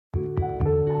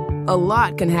A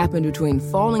lot can happen between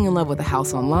falling in love with a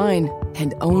house online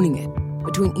and owning it,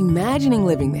 between imagining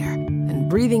living there and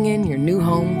breathing in your new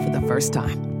home for the first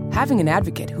time. Having an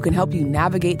advocate who can help you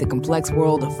navigate the complex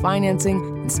world of financing,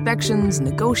 inspections,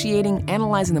 negotiating,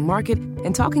 analyzing the market,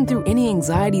 and talking through any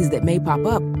anxieties that may pop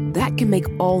up, that can make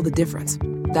all the difference.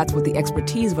 That's what the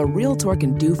expertise of a Realtor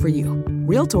can do for you.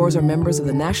 Realtors are members of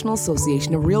the National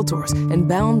Association of Realtors and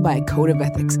bound by a code of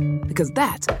ethics, because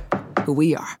that's who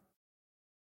we are.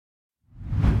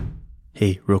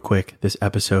 Hey, real quick, this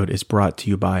episode is brought to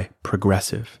you by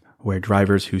Progressive, where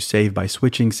drivers who save by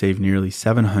switching save nearly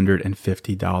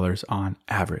 $750 on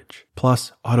average.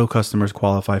 Plus, auto customers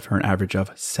qualify for an average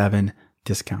of 7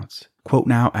 discounts. Quote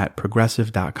now at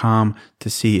progressive.com to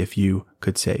see if you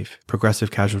could save.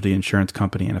 Progressive Casualty Insurance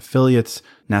Company and affiliates.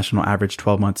 National average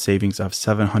 12-month savings of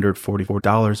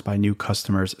 $744 by new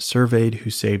customers surveyed who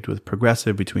saved with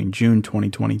Progressive between June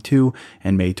 2022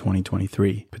 and May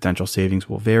 2023. Potential savings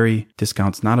will vary.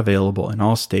 Discounts not available in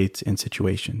all states and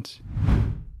situations.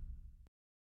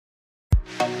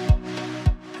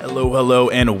 Hello,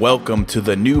 and welcome to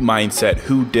the New Mindset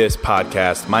Who Dis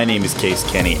podcast. My name is Case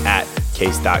Kenny at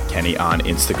Case.Kenny on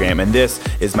Instagram, and this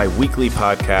is my weekly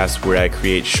podcast where I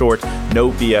create short,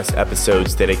 no BS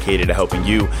episodes dedicated to helping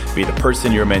you be the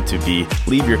person you're meant to be,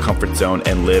 leave your comfort zone,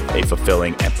 and live a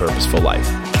fulfilling and purposeful life.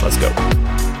 Let's go.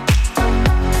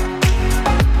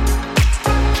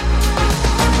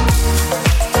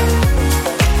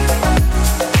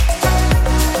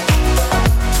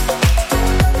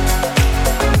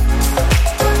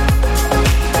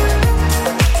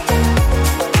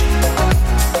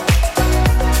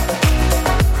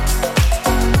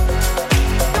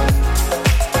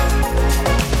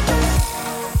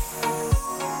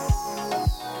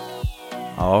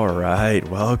 All right,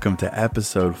 welcome to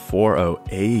episode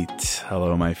 408.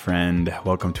 Hello, my friend.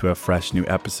 Welcome to a fresh new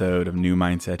episode of New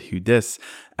Mindset Who Dis,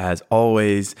 as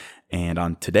always. And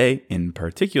on today in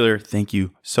particular, thank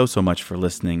you so much for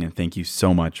listening, and thank you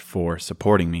so much for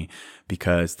supporting me,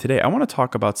 because today I want to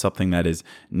talk about something that is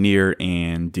near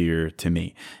and dear to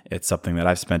me. It's something that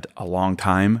I've spent a long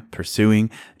time pursuing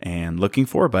and looking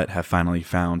for, but have finally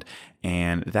found,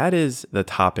 and that is the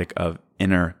topic of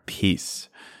inner peace.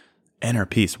 Inner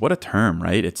peace, what a term,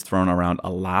 right? It's thrown around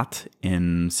a lot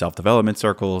in self-development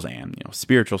circles and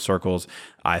spiritual circles.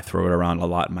 I throw it around a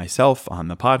lot myself on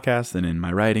the podcast and in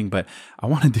my writing, but I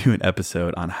want to do an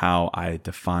episode on how I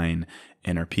define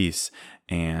inner peace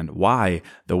and why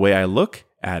the way I look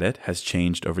at it has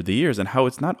changed over the years, and how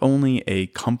it's not only a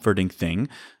comforting thing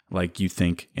like you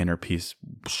think inner peace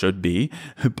should be,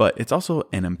 but it's also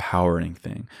an empowering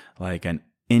thing, like an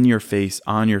in your face,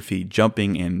 on your feet,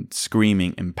 jumping and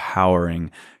screaming, empowering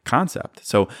concept.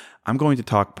 So I'm going to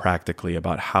talk practically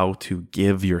about how to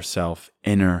give yourself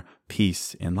inner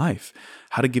peace in life,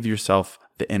 how to give yourself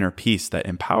the inner peace that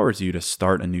empowers you to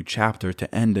start a new chapter,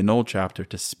 to end an old chapter,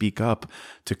 to speak up,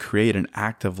 to create an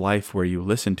active life where you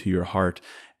listen to your heart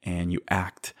and you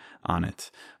act on it.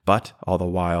 But all the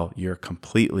while, you're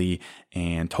completely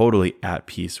and totally at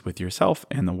peace with yourself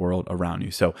and the world around you.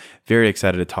 So very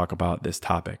excited to talk about this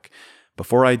topic.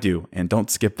 Before I do, and don't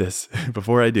skip this,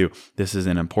 before I do, this is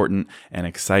an important and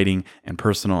exciting and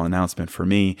personal announcement for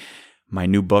me. My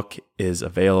new book is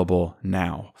available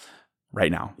now,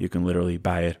 right now. You can literally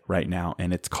buy it right now.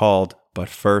 And it's called But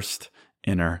First,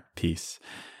 Inner Peace.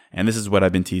 And this is what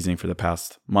I've been teasing for the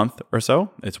past month or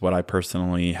so. It's what I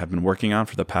personally have been working on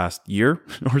for the past year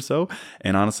or so.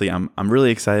 And honestly, I'm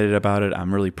really excited about it.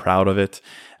 I'm really proud of it.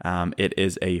 It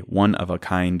is a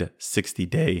one-of-a-kind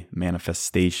 60-day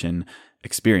manifestation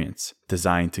experience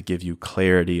designed to give you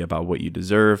clarity about what you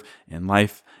deserve in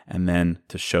life, and then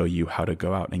to show you how to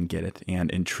go out and get it.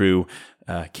 And in true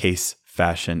Case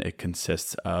fashion, it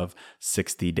consists of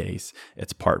 60 days.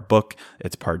 It's part book,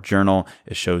 it's part journal.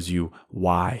 It shows you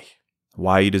why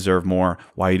you deserve more,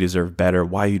 why you deserve better,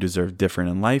 why you deserve different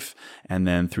in life. And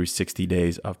then through 60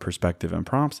 days of perspective and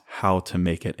prompts, how to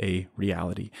make it a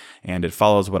reality. And it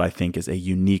follows what I think is a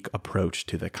unique approach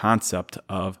to the concept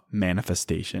of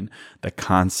manifestation, the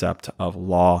concept of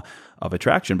law of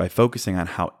attraction, by focusing on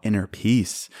how inner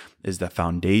peace is the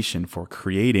foundation for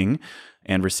creating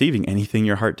and receiving anything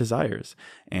your heart desires.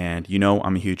 And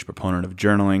I'm a huge proponent of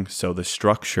journaling, so the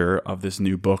structure of this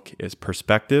new book is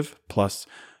perspective plus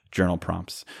journal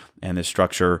prompts. And this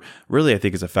structure really, I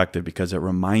think, is effective because it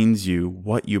reminds you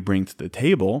what you bring to the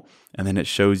table, and then it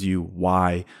shows you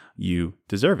why you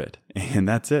deserve it. And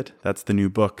that's it. That's the new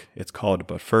book. It's called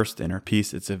But First, Inner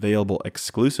Peace. It's available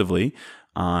exclusively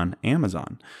on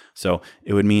Amazon. So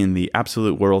it would mean the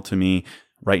absolute world to me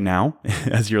right now,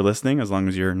 as you're listening, as long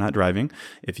as you're not driving,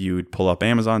 if you would pull up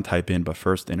Amazon, type in But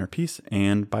First Inner Peace,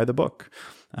 and buy the book.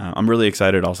 I'm really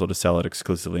excited also to sell it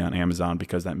exclusively on Amazon,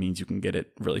 because that means you can get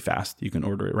it really fast. You can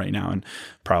order it right now and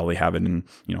probably have it in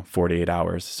 48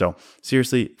 hours. So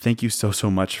seriously, thank you so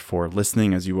much for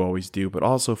listening, as you always do, but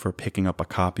also for picking up a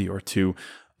copy or two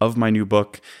of my new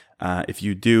book. If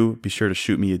you do, be sure to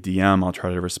shoot me a DM. I'll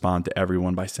try to respond to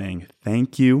everyone by saying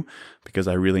thank you, because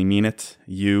I really mean it.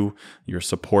 Your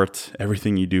support,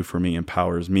 everything you do for me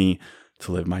empowers me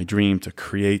to live my dream, to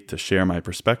create, to share my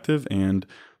perspective. And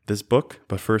this book,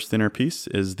 But First Inner Peace,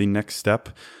 is the next step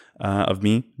of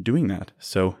me doing that.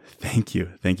 So thank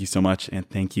you. Thank you so much. And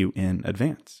thank you in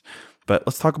advance. But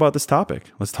let's talk about this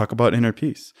topic. Let's talk about inner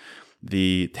peace.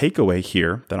 The takeaway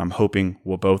here that I'm hoping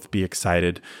we'll both be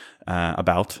excited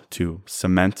about to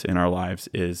cement in our lives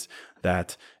is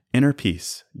that inner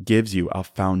peace gives you a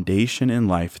foundation in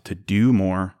life to do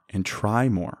more and try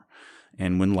more.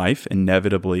 And when life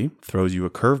inevitably throws you a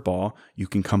curveball, you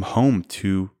can come home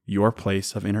to your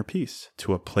place of inner peace,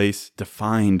 to a place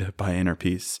defined by inner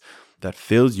peace that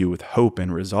fills you with hope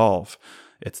and resolve.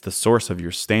 It's the source of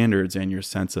your standards and your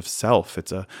sense of self.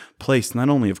 It's a place not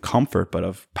only of comfort, but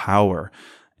of power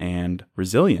and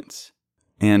resilience.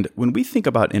 And when we think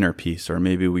about inner peace, or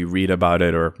maybe we read about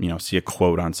it or see a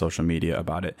quote on social media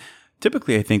about it,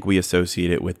 typically I think we associate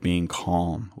it with being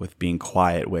calm, with being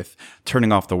quiet, with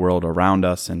turning off the world around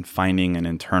us and finding an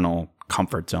internal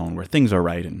comfort zone where things are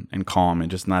right and calm and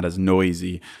just not as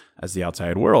noisy as the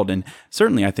outside world. And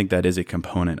certainly I think that is a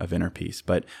component of inner peace.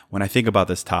 But when I think about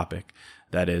this topic,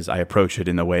 that is, I approach it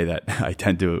in the way that I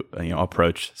tend to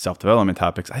approach self-development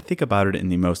topics. I think about it in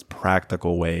the most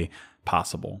practical way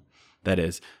possible. That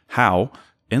is, how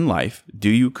in life do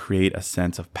you create a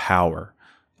sense of power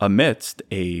amidst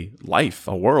a life,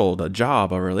 a world, a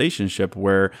job, a relationship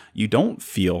where you don't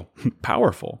feel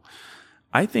powerful?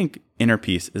 I think inner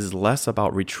peace is less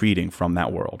about retreating from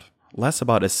that world, less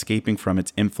about escaping from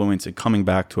its influence and coming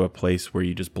back to a place where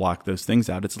you just block those things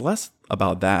out. It's less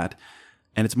about that,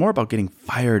 and it's more about getting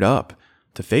fired up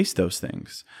to face those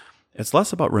things. It's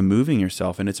less about removing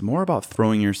yourself, and it's more about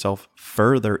throwing yourself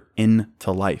further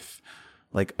into life,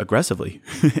 like aggressively.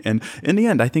 And in the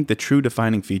end, I think the true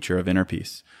defining feature of inner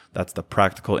peace, that's the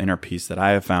practical inner peace that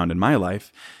I have found in my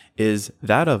life, is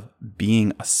that of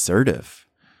being assertive.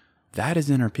 That is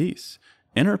inner peace.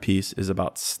 Inner peace is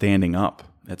about standing up.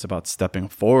 It's about stepping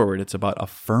forward. It's about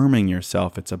affirming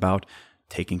yourself. It's about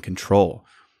taking control.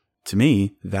 To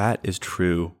me, that is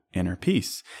true inner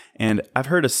peace. And I've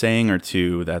heard a saying or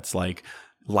two that's like,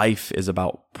 life is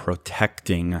about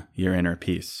protecting your inner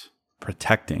peace.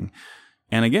 Protecting.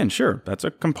 And again, sure, that's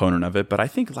a component of it, but I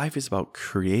think life is about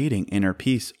creating inner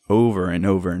peace over and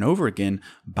over and over again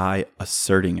by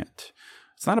asserting it.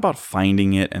 It's not about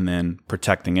finding it and then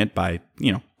protecting it by,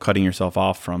 cutting yourself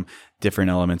off from different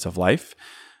elements of life.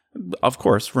 Of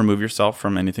course, remove yourself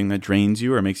from anything that drains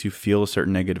you or makes you feel a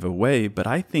certain negative way, but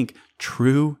I think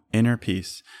true inner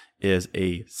peace is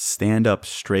a stand up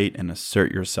straight and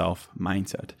assert yourself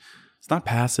mindset. It's not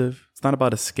passive. It's not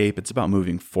about escape. It's about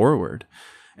moving forward.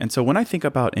 And so when I think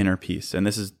about inner peace, and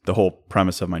this is the whole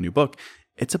premise of my new book,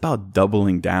 it's about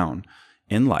doubling down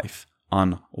in life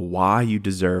on why you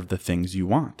deserve the things you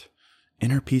want.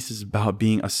 Inner peace is about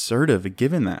being assertive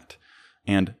given that.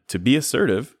 And to be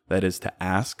assertive, that is to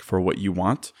ask for what you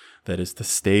want, that is to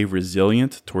stay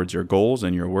resilient towards your goals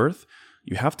and your worth,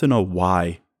 you have to know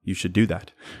why you should do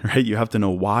that, right? You have to know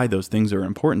why those things are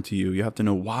important to you. You have to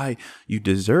know why you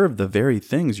deserve the very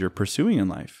things you're pursuing in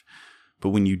life. But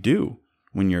when you do,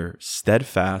 when you're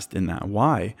steadfast in that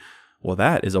why, well,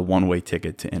 that is a one-way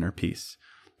ticket to inner peace,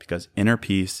 because inner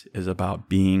peace is about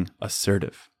being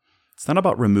assertive. It's not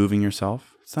about removing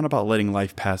yourself. It's not about letting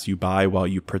life pass you by while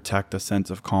you protect a sense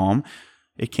of calm.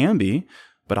 It can be,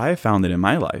 but I have found that in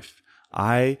my life,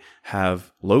 I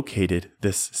have located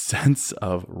this sense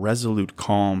of resolute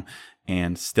calm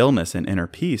and stillness and inner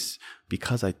peace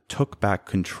because I took back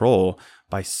control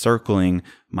by circling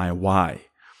my why.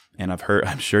 And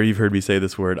I'm sure you've heard me say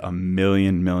this word a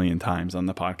million times on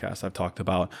the podcast. I've talked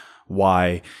about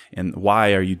why and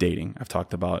why are you dating? I've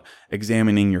talked about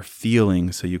examining your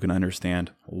feelings so you can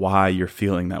understand why you're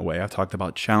feeling that way. I've talked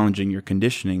about challenging your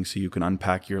conditioning so you can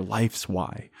unpack your life's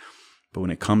why. But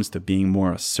when it comes to being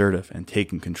more assertive and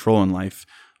taking control in life,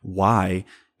 why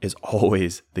is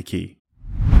always the key.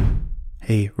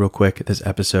 Hey, real quick, this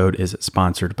episode is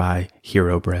sponsored by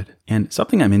Hero Bread. And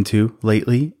something I'm into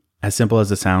lately, as simple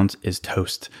as it sounds, is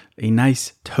toast. A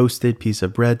nice toasted piece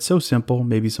of bread, so simple,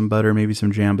 maybe some butter, maybe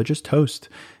some jam, but just toast.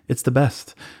 It's the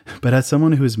best. But as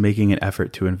someone who is making an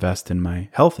effort to invest in my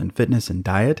health and fitness and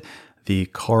diet, the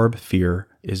carb fear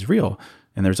is real.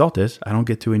 And the result is I don't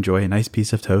get to enjoy a nice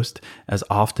piece of toast as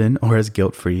often or as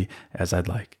guilt-free as I'd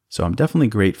like. So I'm definitely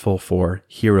grateful for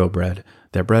Hero Bread.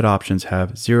 Their bread options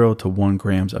have 0 to 1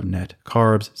 grams of net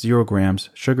carbs, 0 grams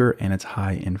sugar, and it's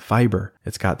high in fiber.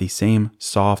 It's got the same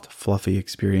soft, fluffy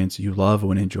experience you love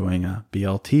when enjoying a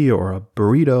BLT or a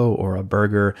burrito or a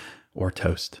burger or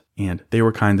toast. And they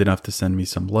were kind enough to send me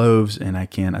some loaves, and I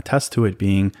can attest to it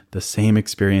being the same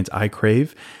experience I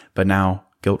crave, but now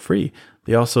guilt-free.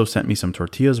 They also sent me some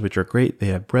tortillas, which are great. They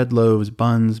have bread loaves,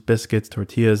 buns, biscuits,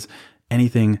 tortillas,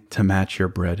 anything to match your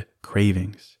bread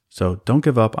cravings. So don't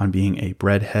give up on being a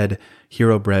breadhead.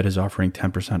 Hero Bread is offering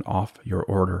 10% off your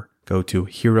order. Go to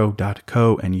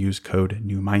hero.co and use code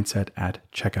NEWMINDSET at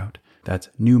checkout. That's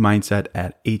NEWMINDSET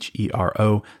at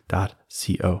hero.co.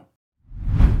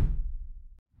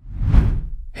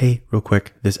 Hey, real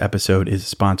quick, this episode is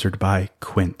sponsored by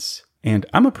Quince. And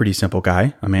I'm a pretty simple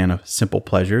guy, a man of simple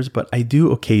pleasures, but I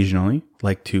do occasionally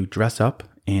like to dress up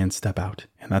and step out.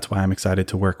 And that's why I'm excited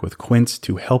to work with Quince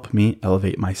to help me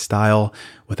elevate my style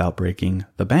without breaking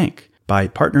the bank. By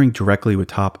partnering directly with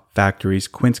top factories,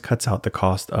 Quince cuts out the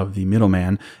cost of the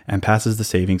middleman and passes the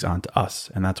savings on to us.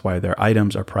 And that's why their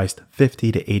items are priced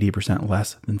 50 to 80%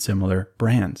 less than similar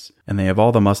brands. And they have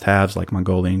all the must-haves like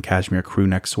Mongolian cashmere crew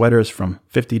neck sweaters from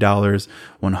 $50,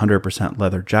 100%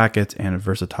 leather jackets, and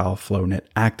versatile flow knit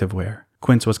activewear.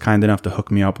 Quince was kind enough to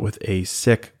hook me up with a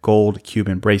sick gold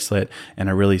Cuban bracelet and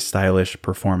a really stylish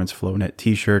performance flow knit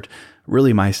t-shirt.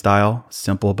 Really my style,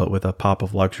 simple but with a pop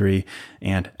of luxury,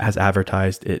 and as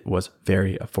advertised, it was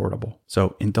very affordable.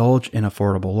 So indulge in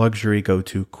affordable luxury. Go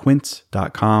to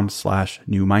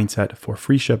quince.com/newmindset for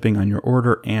free shipping on your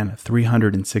order and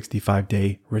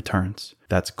 365-day returns.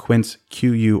 That's Quince,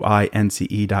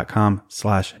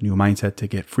 QUINCE.com/newmindset to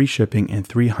get free shipping and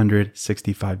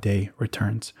 365-day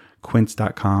returns.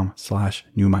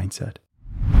 Quince.com/newmindset.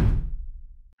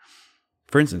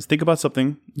 For instance, think about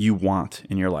something you want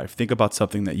in your life. Think about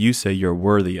something that you say you're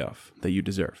worthy of, that you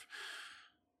deserve.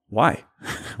 Why?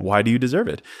 Why do you deserve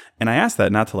it? And I ask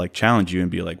that not to challenge you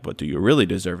and be like, but do you really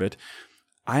deserve it?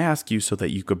 I ask you so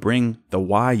that you could bring the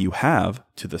why you have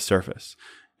to the surface.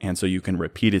 And so you can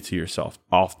repeat it to yourself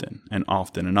often and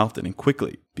often and often and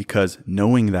quickly, because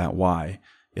knowing that why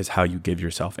is how you give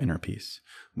yourself inner peace.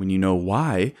 When you know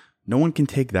why, no one can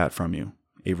take that from you.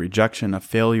 A rejection, a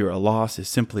failure, a loss is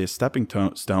simply a stepping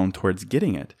stone towards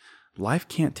getting it. Life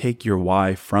can't take your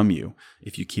why from you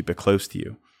if you keep it close to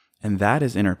you. And that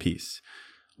is inner peace.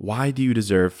 Why do you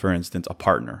deserve, for instance, a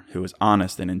partner who is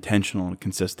honest and intentional and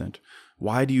consistent?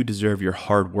 Why do you deserve your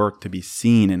hard work to be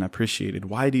seen and appreciated?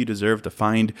 Why do you deserve to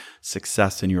find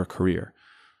success in your career?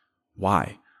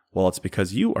 Why? Well, it's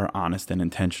because you are honest and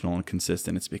intentional and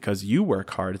consistent. It's because you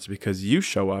work hard. It's because you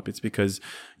show up. It's because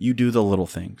you do the little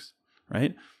things.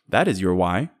 Right? That is your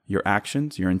why, your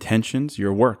actions, your intentions,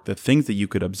 your work, the things that you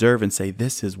could observe and say,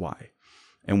 this is why.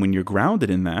 And when you're grounded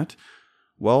in that,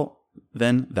 well,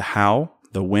 then the how,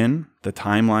 the when, the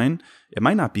timeline, it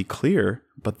might not be clear,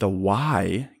 but the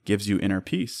why gives you inner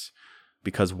peace,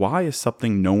 because why is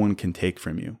something no one can take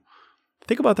from you.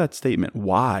 Think about that statement.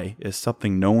 Why is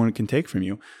something no one can take from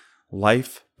you?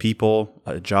 Life, people,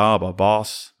 a job, a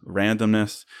boss,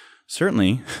 randomness.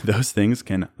 Certainly, those things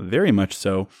can very much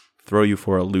so throw you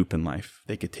for a loop in life.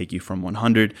 They could take you from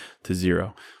 100 to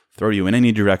 0, throw you in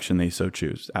any direction they so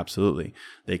choose. Absolutely.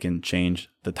 They can change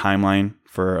the timeline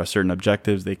for a certain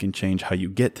objectives. They can change how you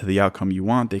get to the outcome you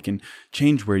want. They can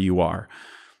change where you are.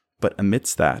 But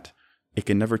amidst that, it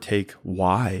can never take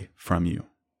why from you,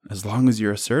 as long as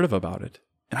you're assertive about it.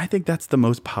 And I think that's the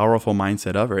most powerful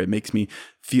mindset ever. It makes me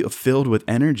feel filled with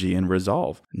energy and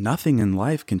resolve. Nothing in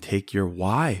life can take your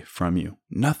why from you.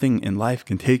 Nothing in life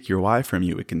can take your why from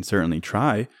you. It can certainly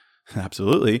try,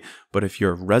 absolutely. But if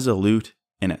you're resolute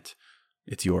in it,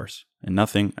 it's yours. And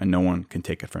nothing and no one can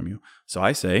take it from you. So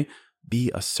I say,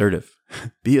 be assertive.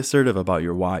 Be assertive about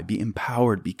your why. Be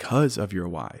empowered because of your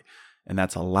why. And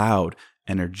that's a loud,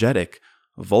 energetic,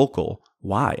 vocal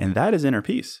why. And that is inner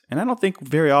peace. And I don't think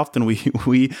very often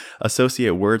we associate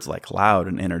words like loud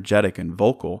and energetic and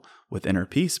vocal with inner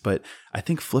peace. But I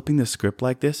think flipping the script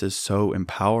like this is so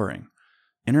empowering.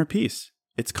 Inner peace.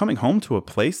 It's coming home to a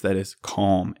place that is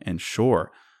calm and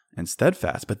sure and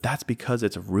steadfast. But that's because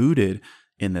it's rooted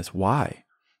in this why,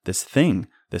 this thing,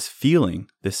 this feeling,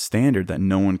 this standard that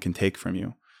no one can take from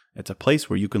you. It's a place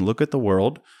where you can look at the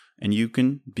world and you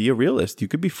can be a realist. You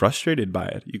could be frustrated by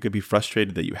it. You could be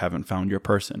frustrated that you haven't found your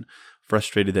person.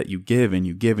 Frustrated that you give and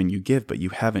you give and you give, but you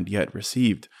haven't yet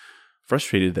received.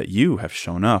 Frustrated that you have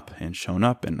shown up and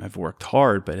have worked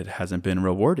hard, but it hasn't been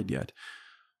rewarded yet.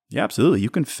 Yeah, absolutely.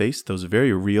 You can face those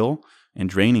very real and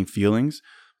draining feelings,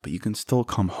 but you can still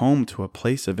come home to a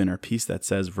place of inner peace that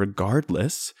says,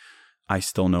 regardless, I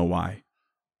still know why.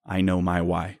 I know my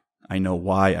why. I know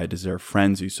why I deserve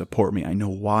friends who support me. I know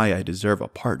why I deserve a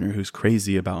partner who's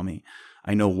crazy about me.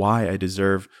 I know why I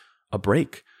deserve a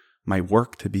break, my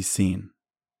work to be seen.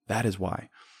 That is why.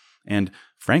 And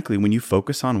frankly, when you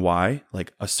focus on why,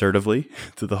 like assertively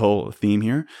to the whole theme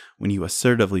here, when you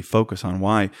assertively focus on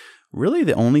why, really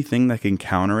the only thing that can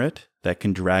counter it, that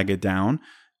can drag it down,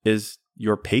 is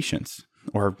your patience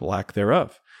or lack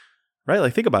thereof, right?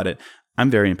 Like think about it. I'm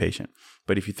very impatient.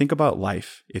 But if you think about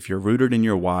life, if you're rooted in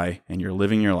your why and you're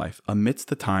living your life amidst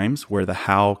the times where the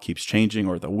how keeps changing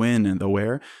or the when and the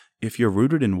where, if you're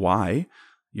rooted in why,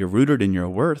 you're rooted in your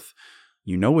worth,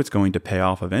 you know it's going to pay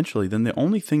off eventually, then the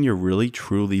only thing you're really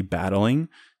truly battling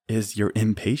is your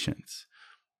impatience.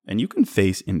 And you can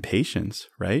face impatience,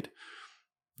 right?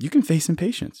 You can face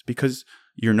impatience because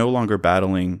you're no longer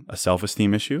battling a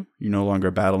self-esteem issue. You're no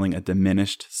longer battling a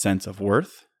diminished sense of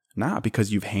worth.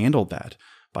 Because you've handled that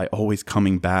by always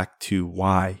coming back to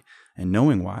why and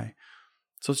knowing why.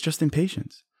 So it's just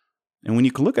impatience. And when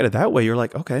you can look at it that way, you're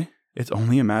like, okay, it's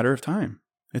only a matter of time.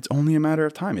 It's only a matter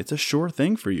of time. It's a sure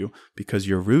thing for you because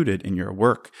you're rooted in your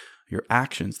work, your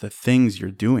actions, the things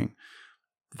you're doing.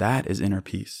 That is inner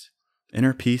peace.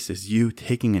 Inner peace is you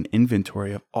taking an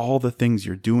inventory of all the things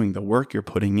you're doing, the work you're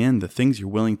putting in, the things you're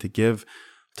willing to give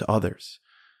to others.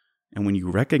 And when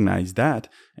you recognize that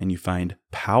and you find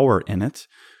power in it,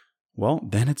 well,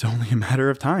 then it's only a matter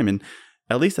of time. And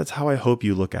at least that's how I hope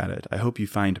you look at it. I hope you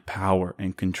find power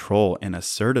and control and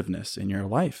assertiveness in your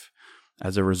life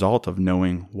as a result of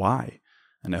knowing why.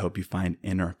 And I hope you find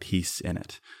inner peace in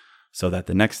it so that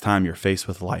the next time you're faced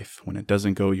with life, when it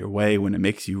doesn't go your way, when it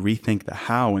makes you rethink the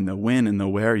how and the when and the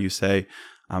where, you say,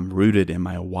 I'm rooted in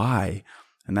my why.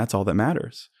 And that's all that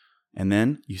matters. And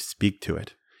then you speak to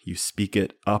it. You speak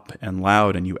it up and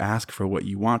loud and you ask for what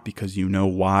you want because you know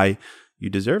why you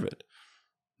deserve it.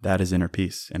 That is inner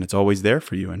peace. And it's always there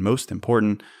for you. And most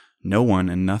important, no one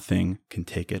and nothing can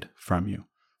take it from you.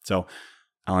 So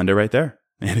I'll end it right there.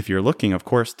 And if you're looking, of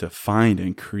course, to find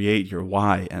and create your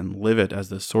why and live it as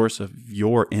the source of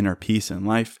your inner peace in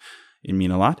life, it'd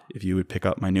mean a lot if you would pick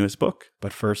up my newest book.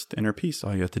 But first, Inner Peace,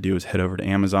 all you have to do is head over to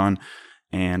Amazon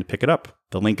and pick it up.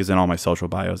 The link is in all my social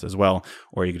bios as well,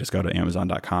 or you can just go to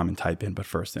Amazon.com and type in But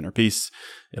First Inner Peace.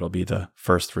 It'll be the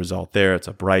first result there. It's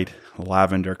a bright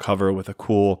lavender cover with a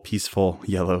cool, peaceful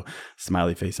yellow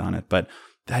smiley face on it. But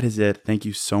that is it. Thank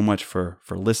you so much for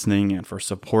listening and for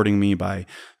supporting me by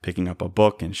picking up a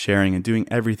book and sharing and doing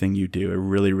everything you do. It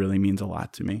really, really means a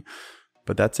lot to me.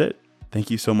 But that's it.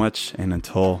 Thank you so much. And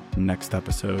until next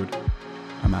episode,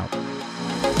 I'm out.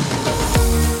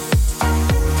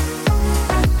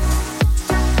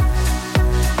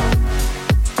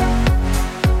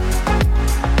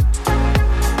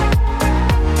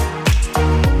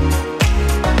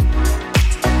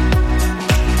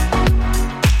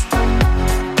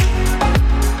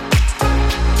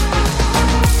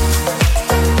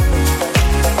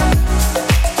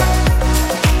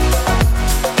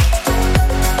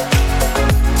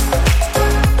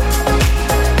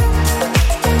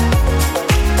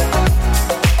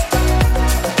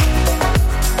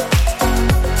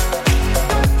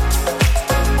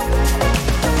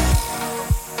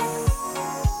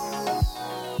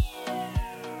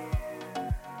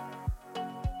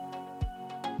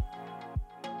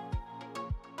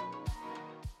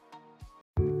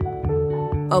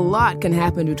 A lot can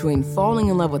happen between falling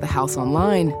in love with a house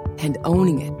online and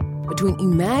owning it, between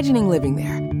imagining living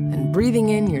there and breathing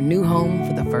in your new home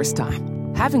for the first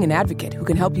time. Having an advocate who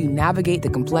can help you navigate the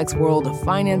complex world of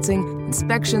financing,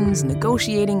 inspections,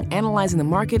 negotiating, analyzing the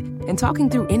market, and talking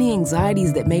through any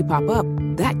anxieties that may pop up,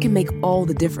 that can make all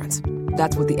the difference.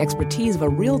 That's what the expertise of a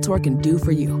Realtor can do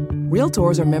for you.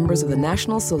 Realtors are members of the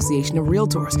National Association of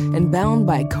Realtors and bound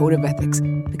by a code of ethics,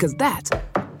 because that's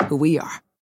who we are.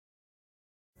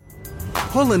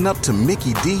 Pulling up to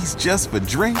Mickey D's just for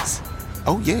drinks?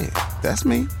 Oh yeah, that's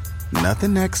me.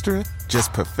 Nothing extra,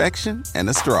 just perfection and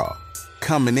a straw.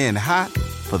 Coming in hot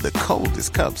for the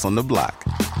coldest cups on the block.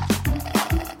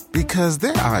 Because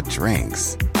there are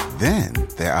drinks. Then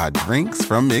there are drinks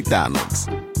from McDonald's.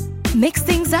 Mix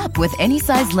things up with any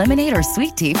size lemonade or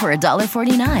sweet tea for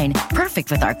 $1.49.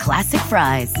 Perfect with our classic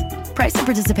fries. Price and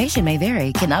participation may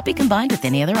vary. Cannot be combined with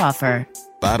any other offer.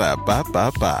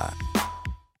 Ba-da-ba-ba-ba.